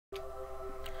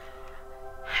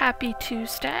Happy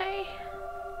Tuesday.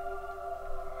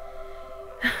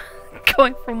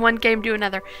 Going from one game to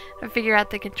another to figure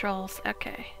out the controls.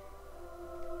 Okay.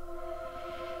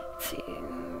 Let's see.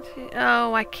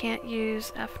 Oh, I can't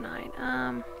use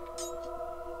F9.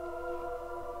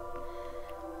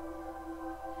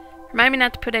 Remind me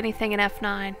not to put anything in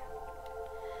F9.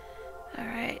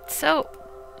 Alright, so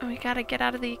we gotta get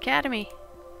out of the academy.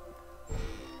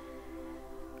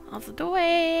 Also do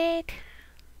it.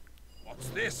 What's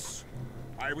this?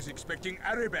 I was expecting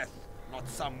Aribeth, not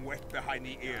some wet behind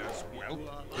the ears. Well,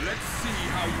 let's see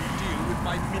how you deal with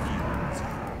my minions.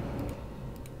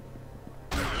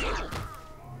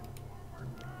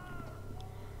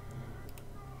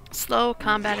 Slow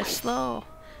combat is slow.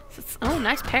 Oh,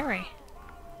 nice parry.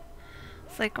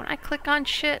 It's like when I click on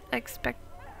shit, I expect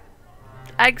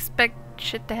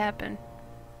shit to happen.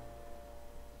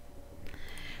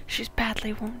 She's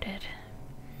badly wounded.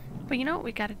 But you know what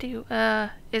we gotta do?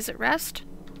 Is it rest?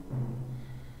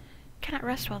 Cannot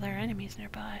rest while there are enemies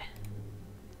nearby.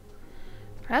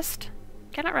 Rest?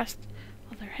 Cannot rest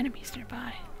while there are enemies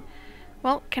nearby.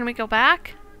 Well, can we go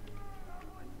back?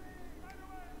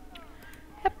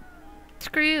 Yep.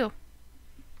 Screw you.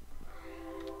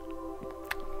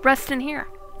 Rest in here,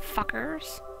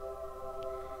 fuckers.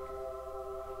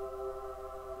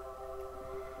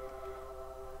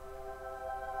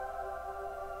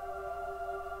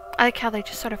 I like how they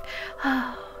just sort of...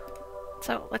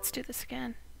 So, let's do this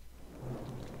again.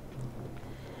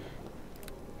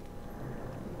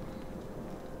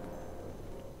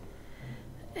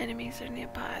 Enemies are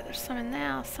nearby. There's some in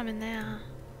there, some in there.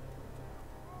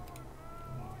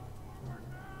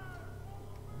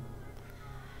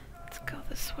 Let's go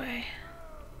this way.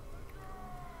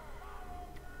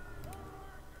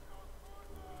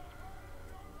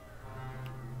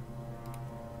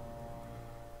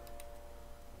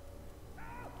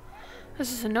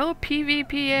 This is a no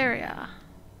PvP area.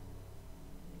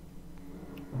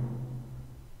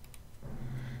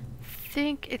 I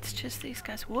think it's just these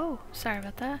guys. Whoa, sorry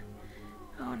about that.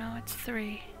 Oh no, it's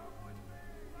 3.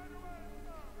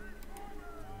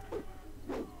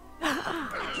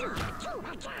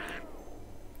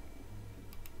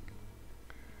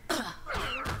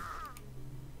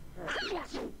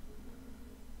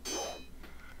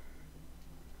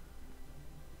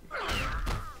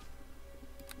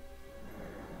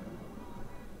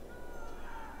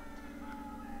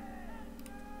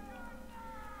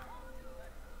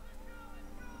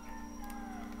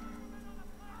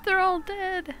 They're all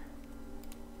dead.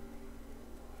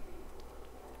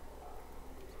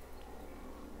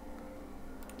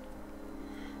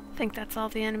 I think that's all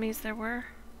the enemies there were.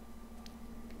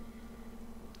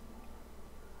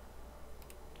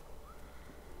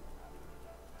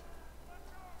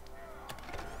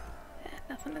 Yeah,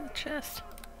 nothing in the chest.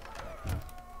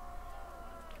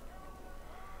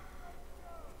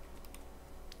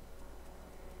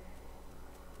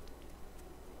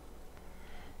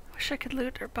 Wish I could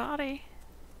loot her body.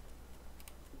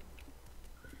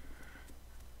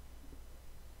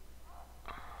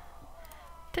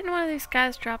 Didn't one of these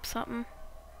guys drop something?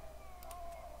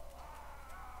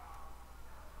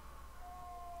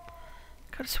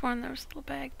 Could have sworn there was a little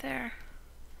bag there.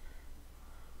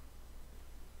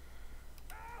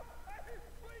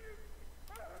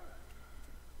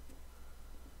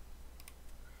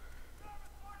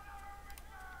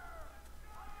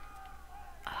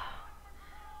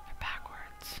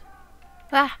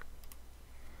 Ah!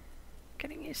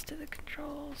 Getting used to the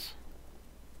controls.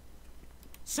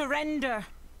 Surrender,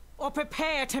 or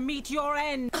prepare to meet your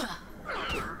end.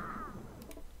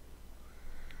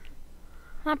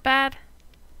 Not bad.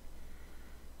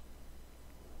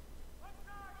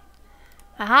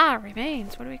 Aha,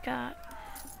 remains. What do we got?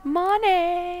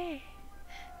 Money!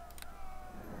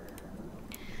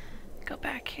 Go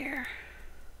back here.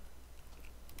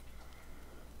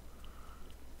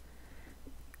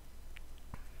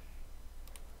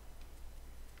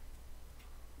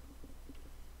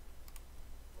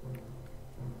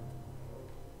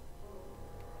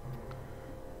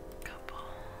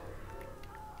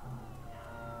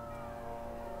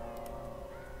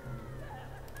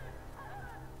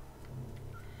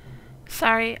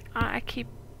 Sorry, I keep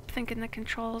thinking the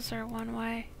controls are one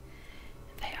way.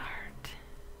 They aren't.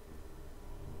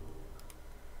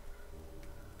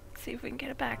 Let's see if we can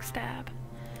get a backstab.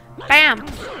 BAM!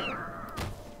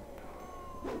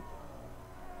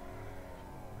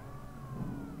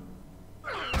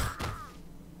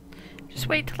 Just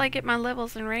wait till I get my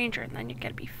levels in Ranger and then you're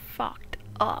gonna be fucked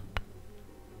up.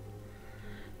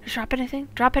 Drop anything?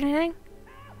 Drop anything?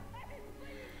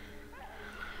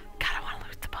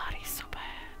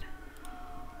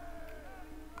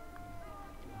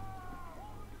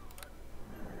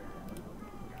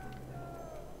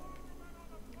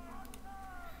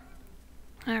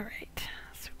 Alright,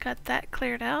 so we've got that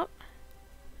cleared out.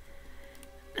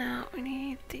 Now we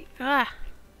need the... Ah!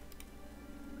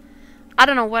 I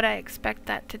don't know what I expect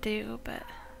that to do, but...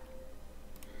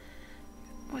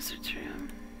 Wizard's room.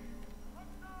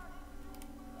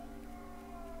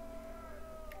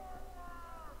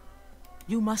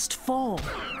 You must fall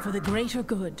for the greater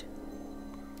good.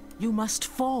 You must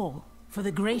fall for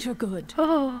the greater good.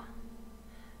 Oh!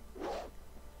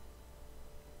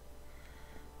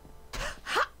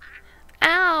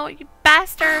 Ow, you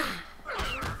bastard!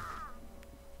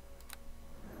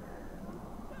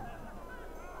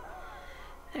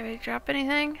 Did we drop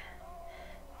anything?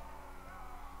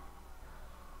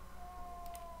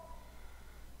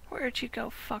 Where'd you go,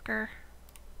 fucker?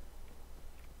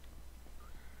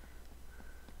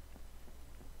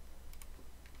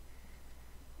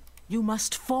 You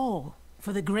must fall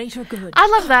for the greater good. I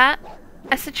love that!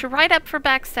 I set you right up for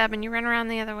backstab and you ran around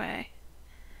the other way.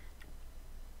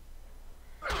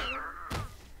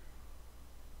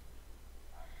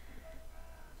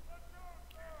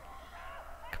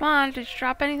 Come on, did you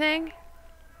drop anything?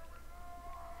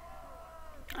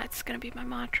 That's gonna be my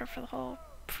mantra for the whole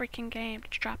freaking game.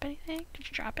 Did you drop anything? Did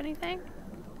you drop anything?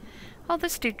 Oh,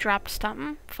 this dude dropped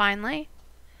something, finally.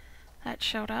 That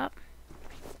showed up.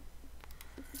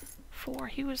 4.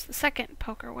 He was the second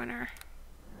poker winner.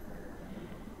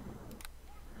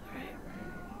 Alright.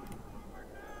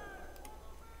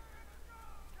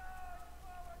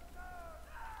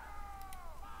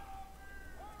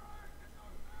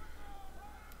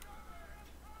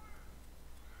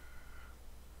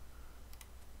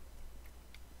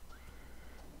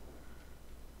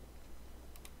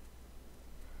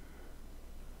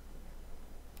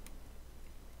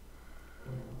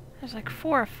 There's like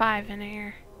 4 or 5 in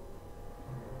here.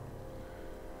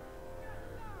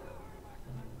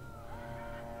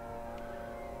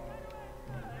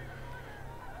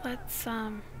 Let's,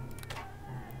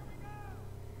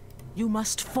 You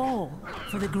must fall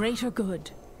for the greater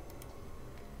good.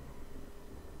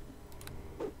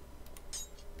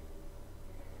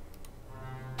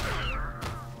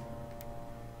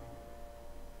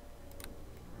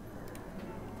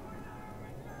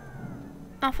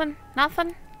 Nothing?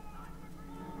 Nothing?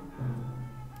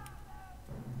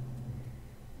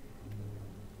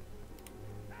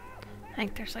 I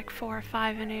think there's like 4 or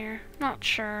 5 in here. Not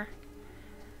sure.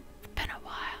 It's been a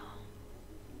while.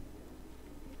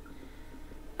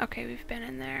 Okay, we've been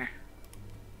in there.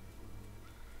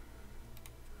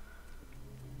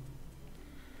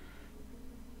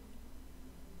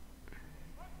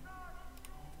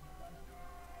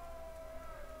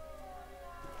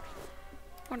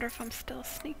 Wonder if I'm still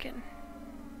sneaking.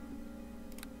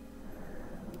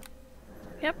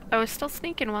 Yep, I was still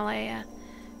sneaking while I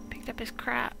picked up his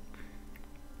crap.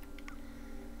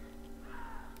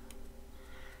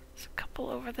 There's a couple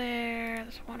over there.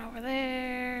 There's one over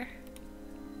there.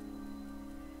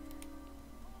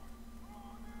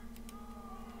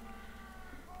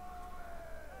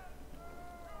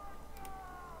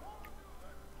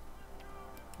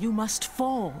 You must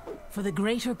fall for the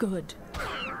greater good.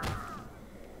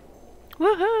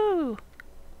 Woohoo!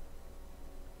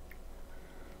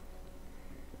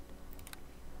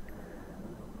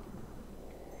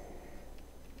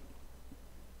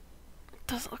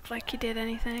 Doesn't look like he did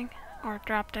anything. Or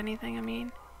dropped anything, I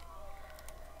mean.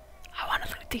 I want to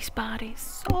loot these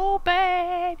bodies so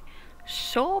bad!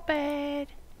 So bad!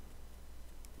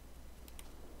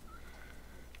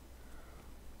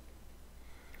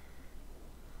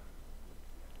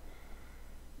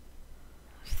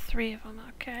 There's 3 of them,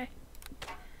 okay.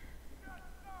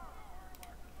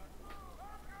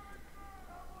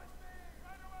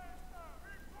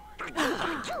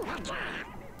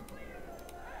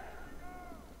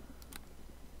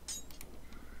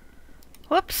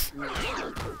 Whoops.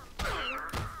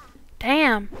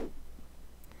 Damn.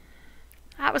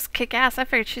 That was kick-ass. I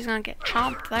figured she's gonna get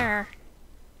chomped there.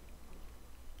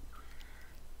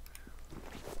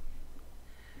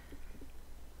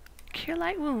 Cure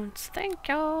light wounds. Thank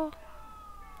y'all.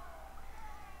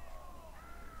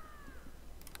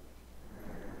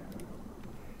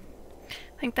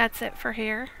 I think that's it for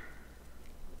here.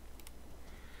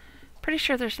 Pretty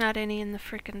sure there's not any in the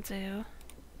frickin' zoo.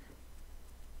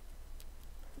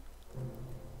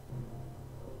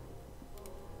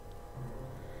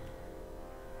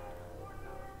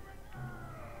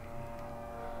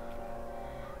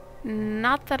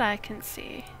 Not that I can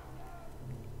see.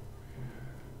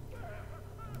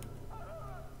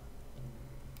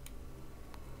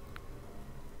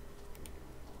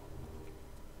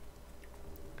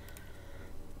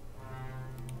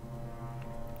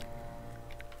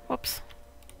 Whoops.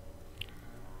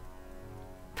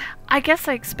 I guess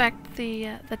I expect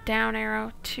the down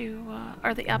arrow to,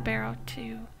 or the up arrow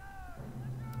to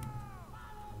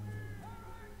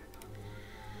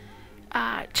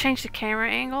change the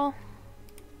camera angle.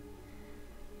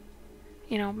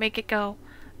 You know, make it go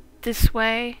this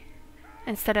way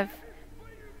instead of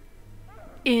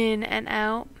in and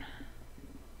out.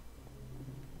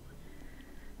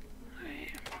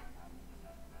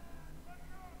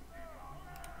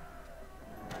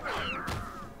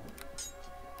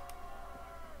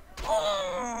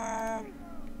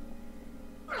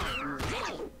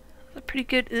 That's a pretty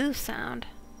good ooh sound.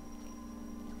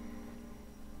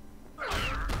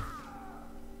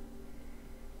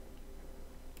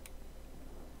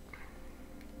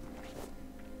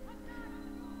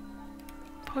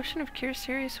 Potion of cure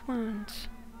serious wounds.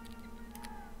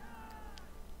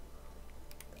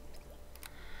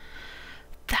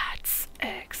 That's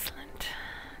excellent.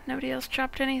 Nobody else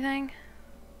dropped anything?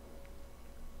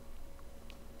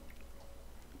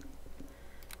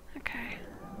 Okay.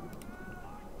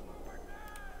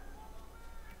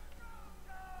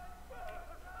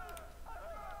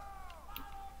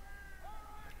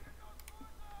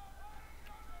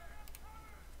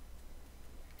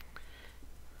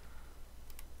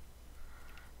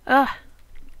 Ugh.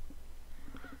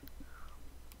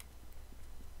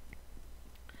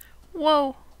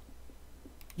 Whoa.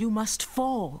 You must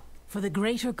fall for the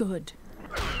greater good.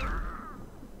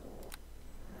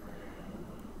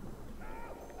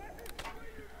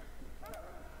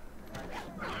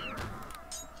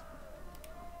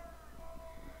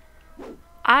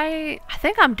 I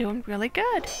think I'm doing really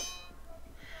good.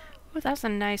 Oh, that was a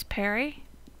nice parry.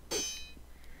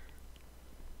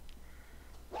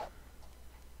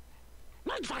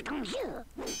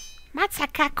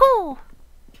 Matsakaku!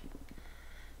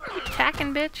 You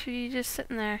attacking, bitch, or you just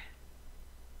sitting there?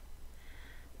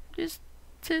 Just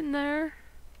sitting there.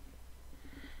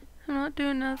 I'm not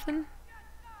doing nothing.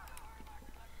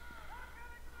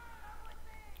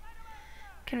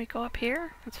 Can we go up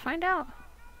here? Let's find out.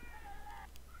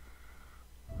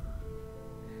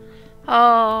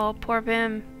 Oh, poor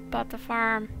Bim bought the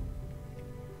farm.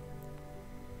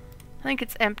 I think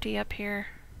it's empty up here.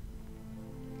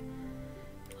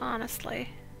 Honestly.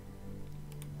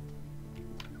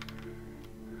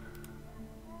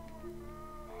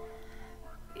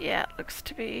 Yeah, it looks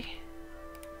to be.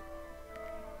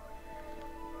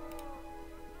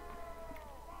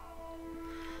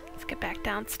 Let's get back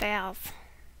downstairs.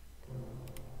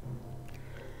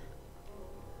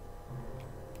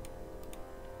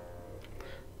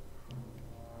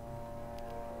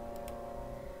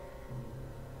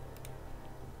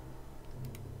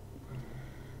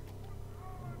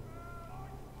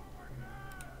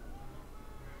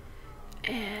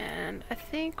 And I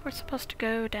think we're supposed to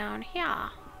go down here.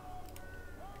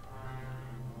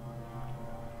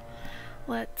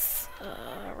 Let's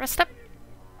rest up.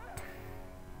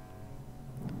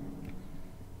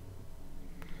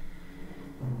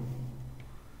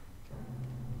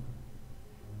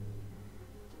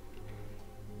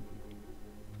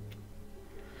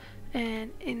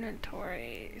 And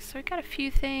inventory. So we got a few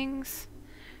things.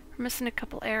 We're missing a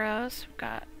couple arrows. We've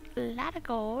got a lot of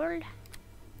gold.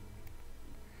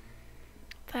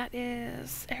 That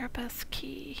is Aribeth's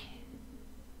key.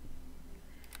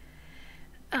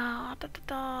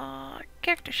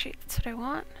 Character sheet, that's what I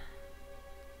want.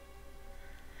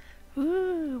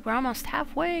 Ooh, we're almost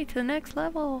halfway to the next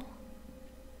level.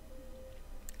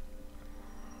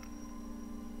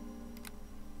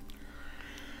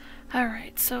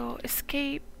 Alright, so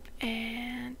escape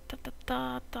and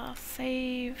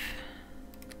save.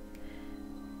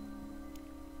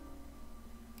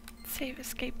 Save,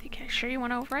 escape, DK. Sure you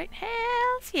want to overwrite?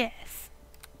 Hells yes.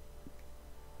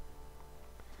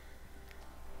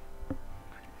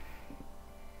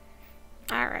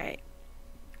 Alright.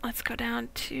 Let's go down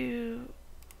to...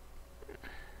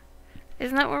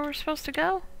 Isn't that where we're supposed to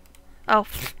go? Oh,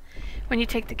 when you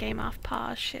take the game off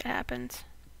pause, shit happens.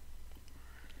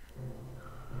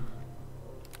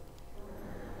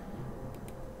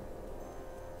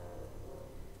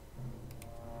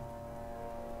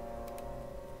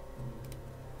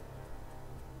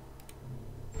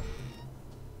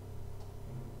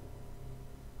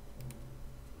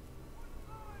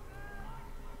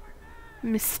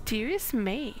 Mysterious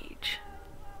mage.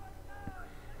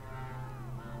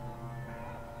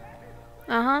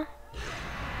 Uh-huh.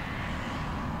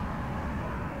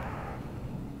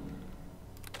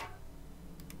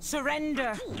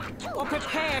 Surrender, or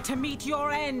prepare to meet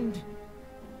your end.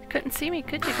 Couldn't see me,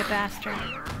 could you, the bastard?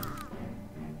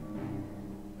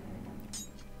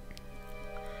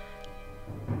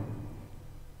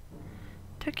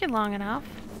 Took you long enough.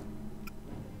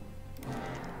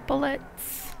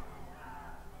 bullets.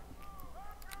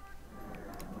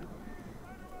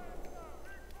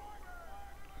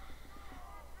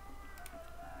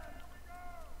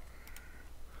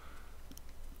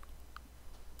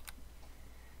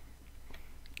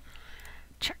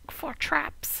 Check for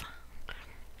traps.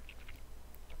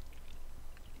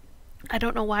 I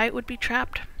don't know why it would be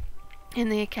trapped in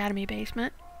the academy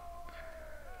basement.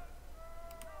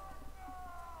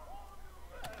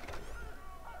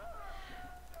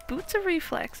 Boots of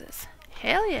reflexes.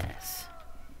 Hell yes.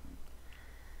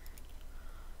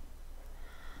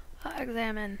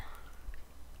 Examine.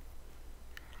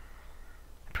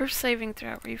 Proof saving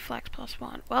throw. Reflex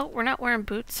 +1. Well, we're not wearing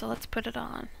boots, so let's put it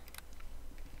on.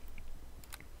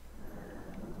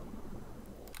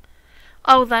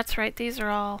 Oh, that's right. These are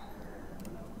all...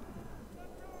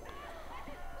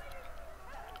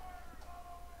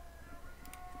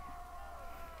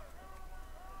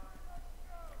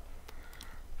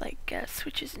 like,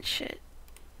 switches and shit.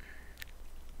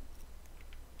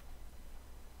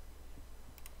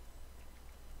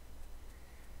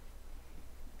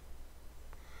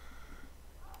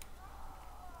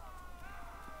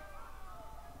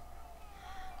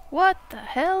 What the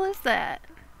hell is that?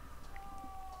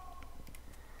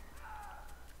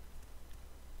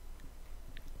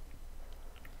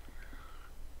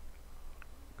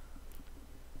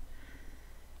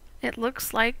 It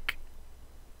looks like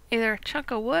either a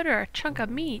chunk of wood or a chunk of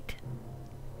meat.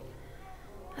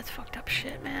 That's fucked up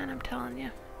shit, man, I'm telling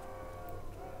you.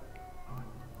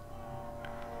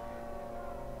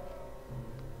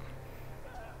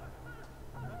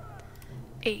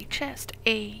 A chest,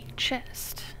 a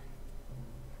chest.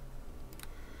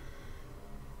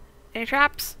 Any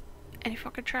traps? Any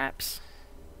fucking traps?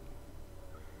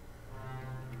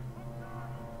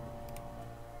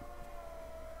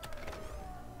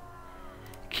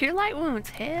 Cure light wounds,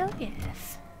 hell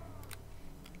yes.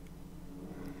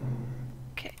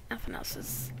 Okay, nothing else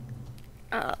is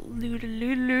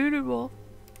lootable.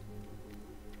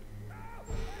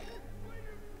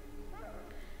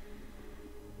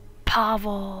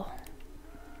 Pavel.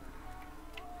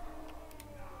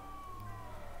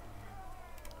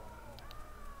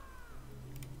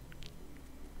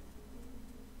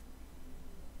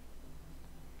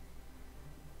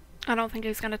 I don't think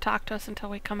he's going to talk to us until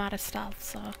we come out of stealth,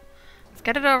 so let's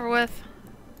get it over with.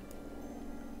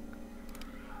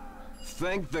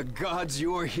 Thank the gods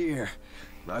you're here.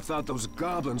 I thought those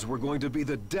goblins were going to be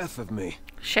the death of me.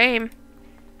 Shame.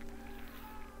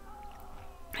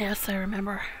 Yes, I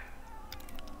remember.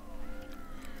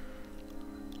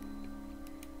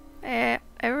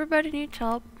 Everybody needs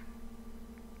help.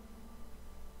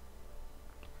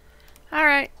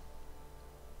 Alright.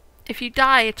 If you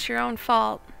die, it's your own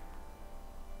fault.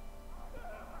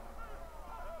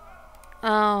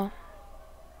 Oh.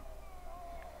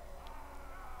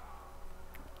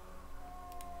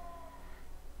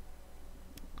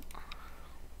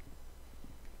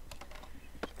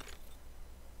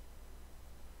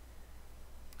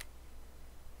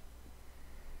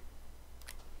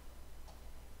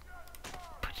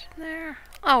 Put it in there.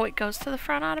 Oh, it goes to the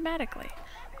front automatically.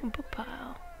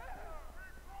 Pile.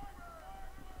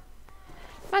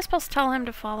 Am I supposed to tell him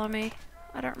to follow me?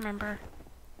 I don't remember.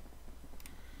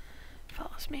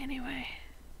 Follows me anyway.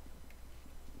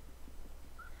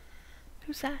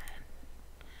 Who's that?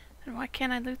 And why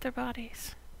can't I loot their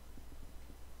bodies?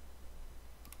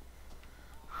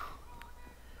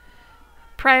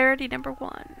 Priority number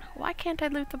 1. Why can't I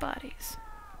loot the bodies?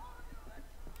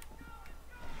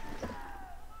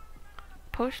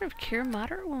 Potion of cure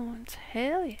moderate wounds.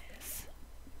 Hell yes.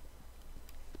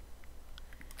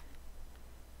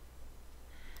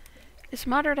 Is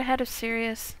moderate ahead of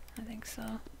serious? I think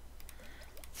so.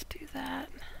 Let's do that.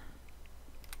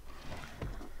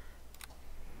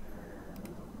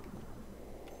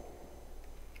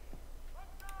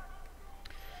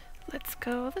 Let's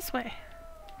go this way.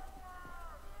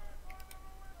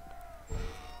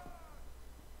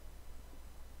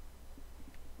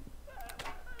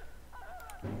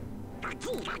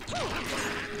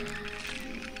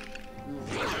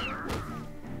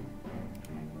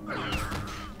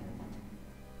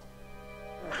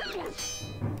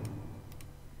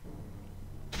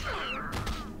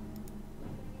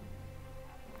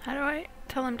 How do I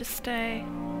tell him to stay?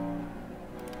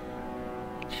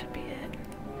 Should be it.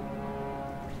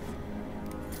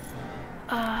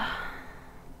 I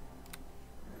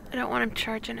don't want him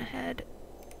charging ahead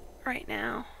right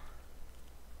now.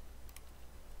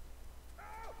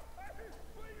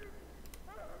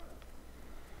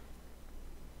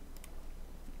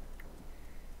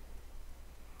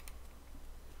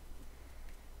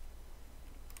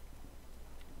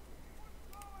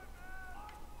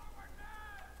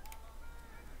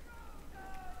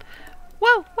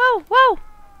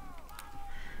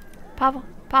 Pavel,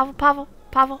 Pavel, Pavel,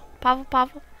 Pavel, Pavel,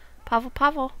 Pavel,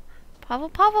 Pavel, Pavel, Pavel,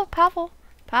 Pavel, Pavel,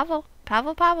 Pavel,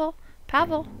 Pavel, Pavel,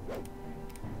 Pavel.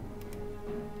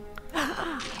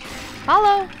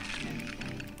 Follow.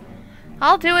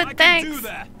 I'll do it, thanks. Do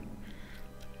that.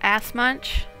 Ass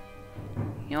munch.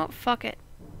 You know what? Fuck it.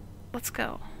 Let's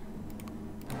go.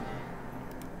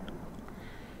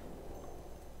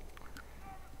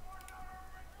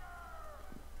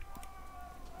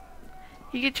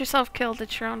 You get yourself killed,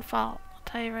 it's your own fault. I'll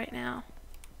tell you right now.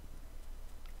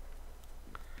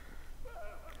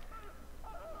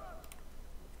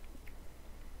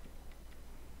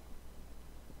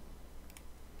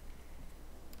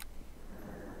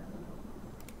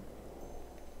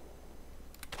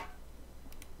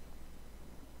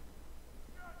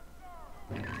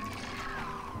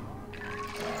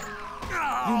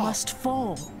 You must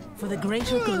fall for the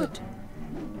greater good.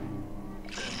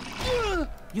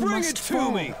 You Bring must it to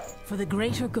fall me. for the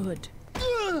greater good.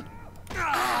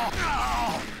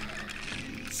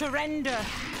 Surrender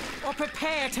or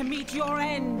prepare to meet your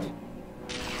end.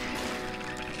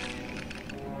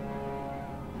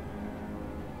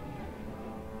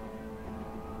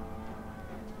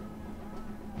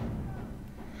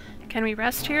 Can we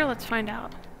rest here? Let's find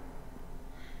out.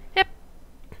 Yep.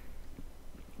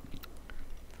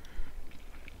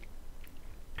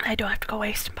 I don't have to go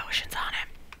waste potions on him.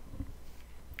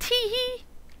 Tee-hee.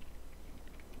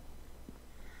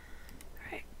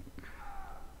 Alright.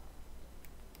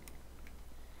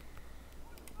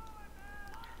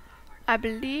 I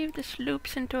believe this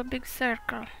loops into a big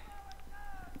circle.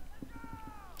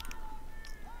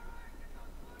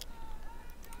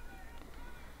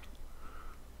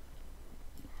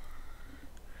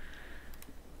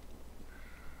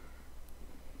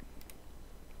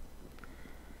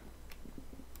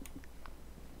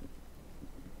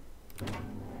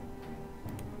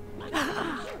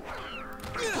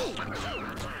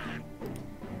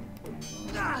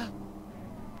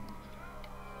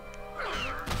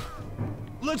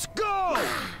 Let's go!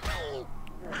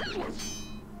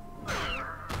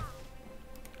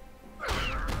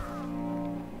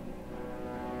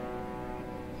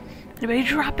 Anybody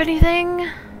drop anything?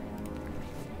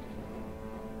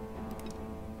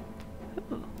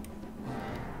 Ooh.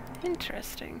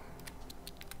 Interesting.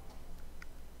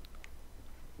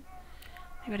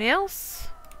 Anybody else?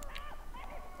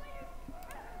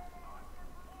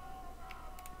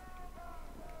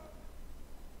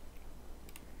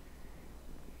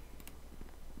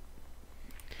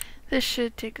 This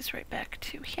should take us right back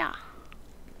to here.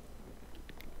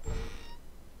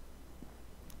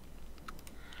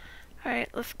 Alright,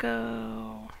 let's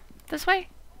go this way.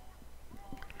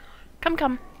 Come,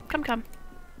 come, come, come.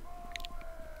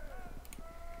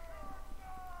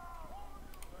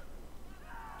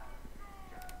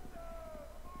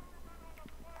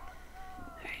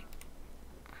 Alright.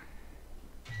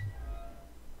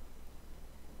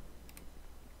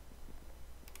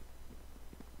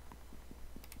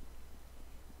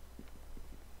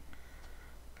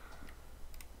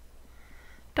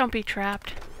 Don't be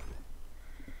trapped.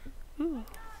 Ooh.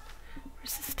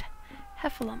 Resist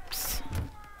heffalumps.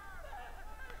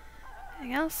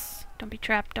 Anything else? Don't be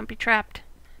trapped, don't be trapped.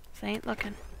 'Cause I ain't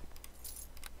looking.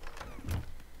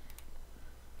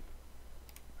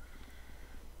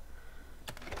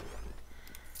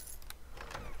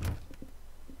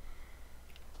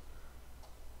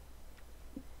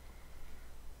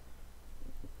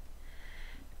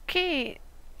 Okay.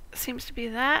 Seems to be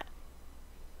that.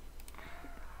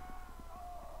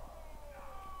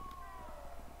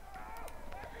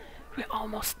 We're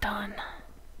almost done.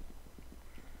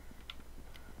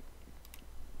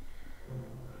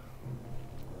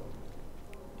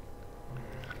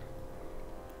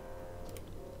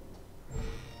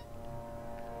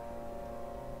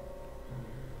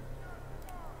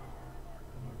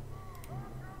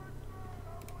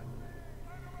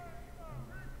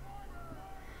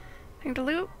 Thing to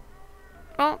loot?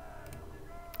 Oh.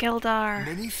 Gildar.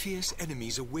 Many fierce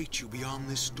enemies await you beyond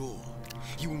this door.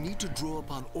 You will need to draw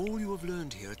upon all you have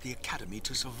learned here at the Academy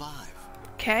to survive.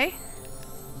 Okay.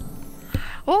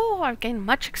 Oh, I've gained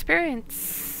much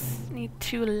experience. Need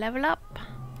to level up.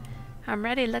 I'm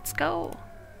ready, let's go.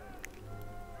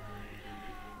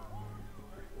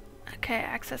 Okay,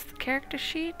 access the character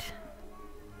sheet.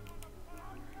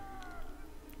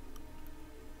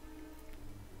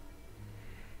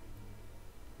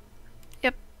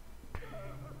 Yep.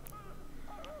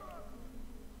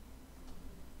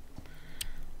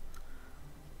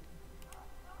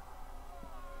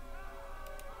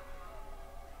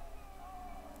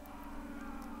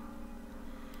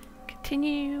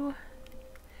 Continue.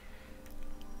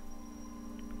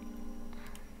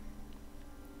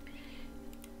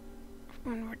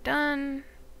 when we're done,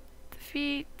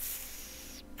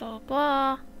 defeats, blah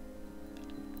blah.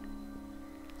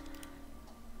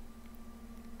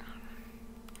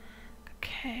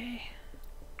 Okay.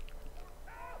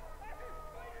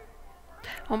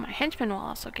 Oh, my henchman will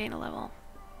also gain a level.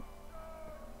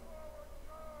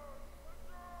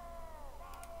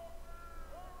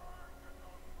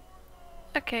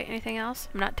 Okay, anything else?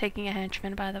 I'm not taking a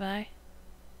henchman, by the way.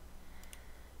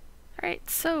 Alright,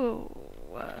 so,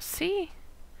 C?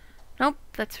 Nope,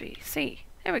 that's V. C.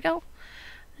 There we go.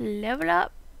 Level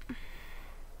up. I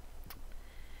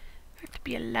have to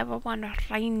be a level 1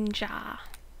 ranger.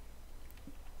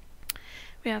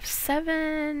 We have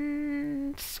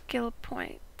 7 skill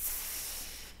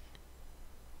points.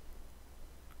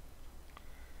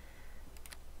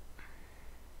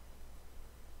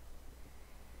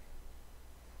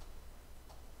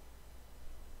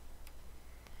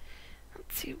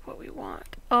 Let's see what we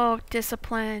want. Oh,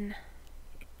 discipline.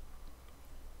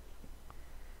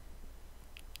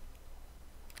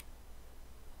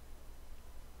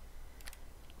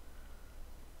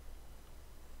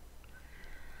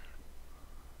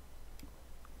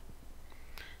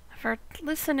 For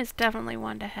listen is definitely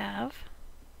one to have.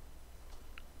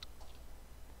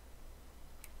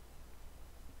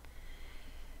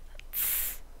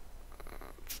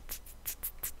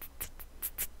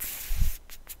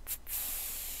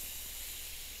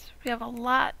 We have a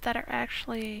lot that are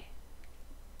actually...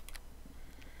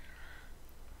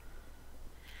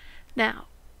 Now,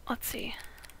 let's see.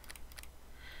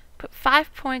 Put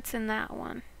 5 points in that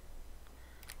one.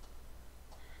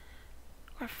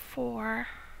 Or 4.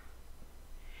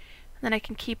 Then I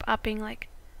can keep upping, like,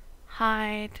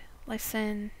 hide,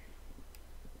 listen.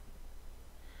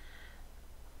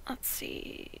 Let's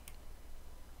see.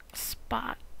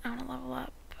 Spot. I want to level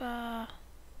up.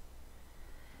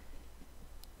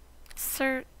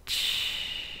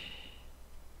 Search.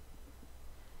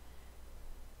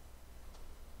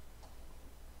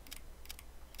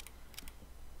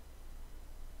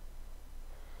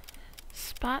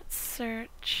 Spot,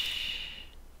 search.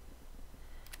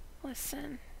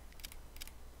 Listen.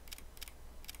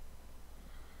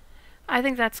 I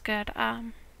think that's good.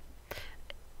 I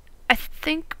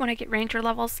think when I get ranger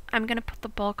levels, I'm going to put the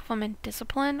bulk of them in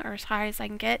discipline, or as high as I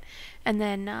can get, and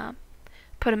then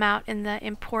put them out in the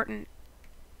important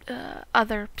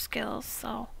other skills,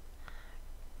 so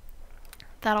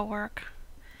that'll work.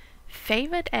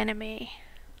 Favorite enemy.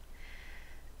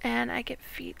 And I get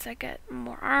feats. I get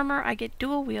more armor. I get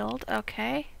dual wield.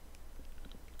 Okay.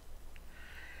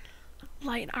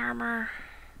 Light armor.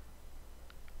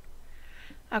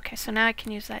 Okay, so now I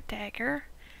can use that dagger.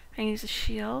 I can use a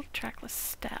shield, trackless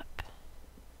step.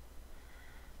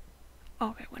 Oh,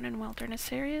 okay, when in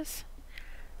wilderness areas.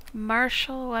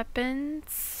 Martial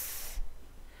weapons.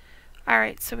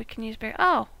 Alright, so we can use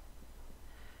oh!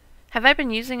 Have I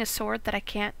been using a sword that I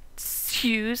can't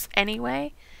use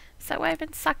anyway? Is that why I've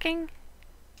been sucking?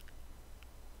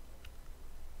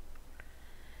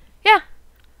 Yeah!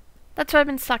 That's why I've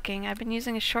been sucking. I've been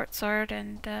using a short sword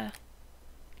and,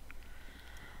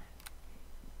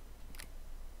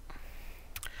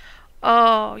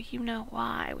 oh, you know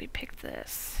why we picked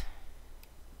this.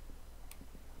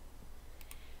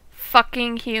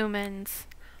 Fucking humans.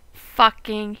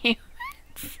 Fucking humans.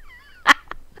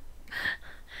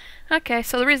 Okay,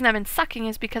 so the reason I've been sucking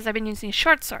is because I've been using a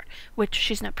short sword, which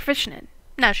she's not proficient in.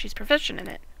 Now she's proficient in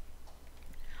it.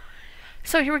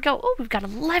 So here we go. Oh, we've got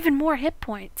 11 more hit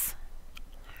points.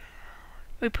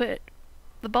 We put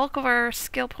the bulk of our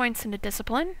skill points into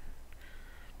discipline.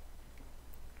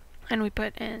 And we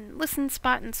put in listen,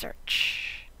 spot, and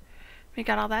search. We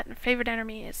got all that, and favorite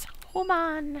enemy is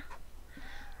Homan.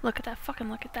 Look at that,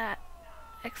 fucking look at that.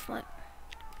 Excellent.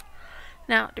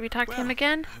 Now, do we talk to him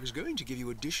again? I was going to give you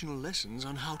additional lessons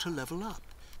on how to level up.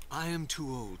 I am too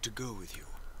old to go with you,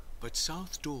 but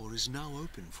South Door is now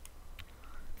open for...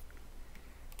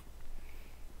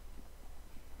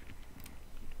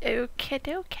 Okay,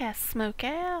 doke, smoke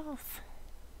owls.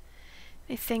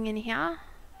 Anything in here?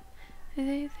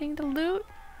 Anything to loot?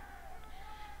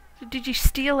 Did you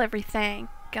steal everything,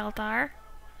 Geldar?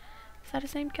 Is that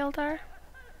his name, Geldar?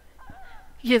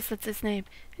 Yes, that's his name.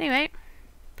 Anyway.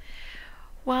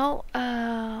 Well,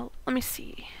 let me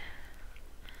see.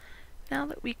 Now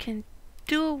that we can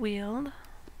dual wield,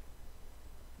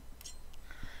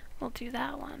 we'll do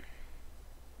that one.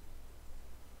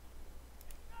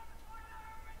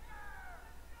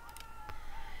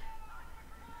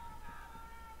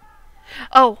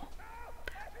 Oh!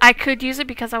 I could use it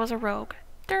because I was a rogue.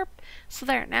 Derp. So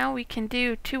there, now we can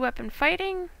do 2-weapon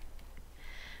fighting.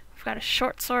 We've got a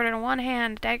short sword in one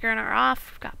hand, dagger in our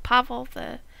off. We've got Pavel,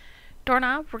 the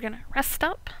doorknob. We're gonna rest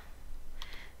up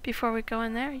before we go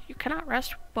in there. You cannot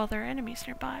rest while there are enemies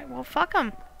nearby. Well, fuck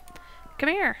them. Come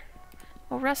here.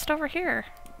 We'll rest over here.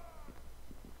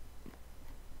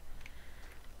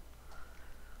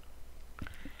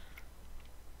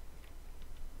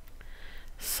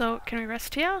 So, can we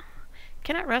rest here?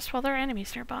 Cannot rest while there are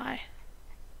enemies nearby.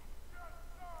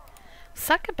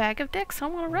 Suck a bag of dicks. I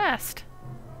want to rest.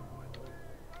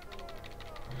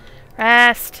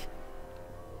 Rest.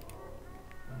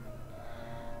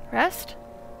 Rest.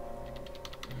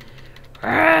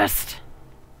 Rest.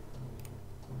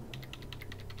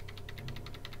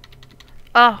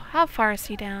 Oh, how far is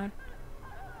he down?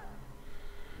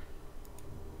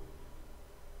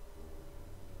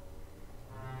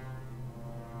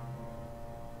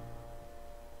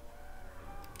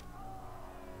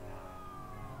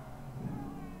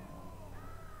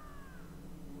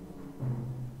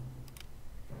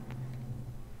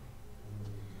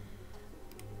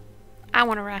 I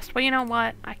want to rest. Well, you know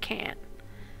what? I can't.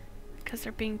 Because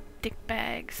they're being dick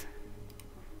bags.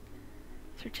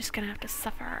 So we're just going to have to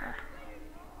suffer.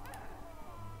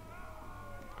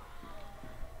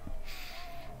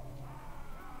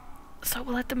 So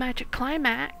we'll let the magic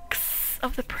climax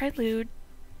of the Prelude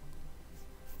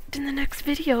in the next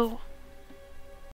video.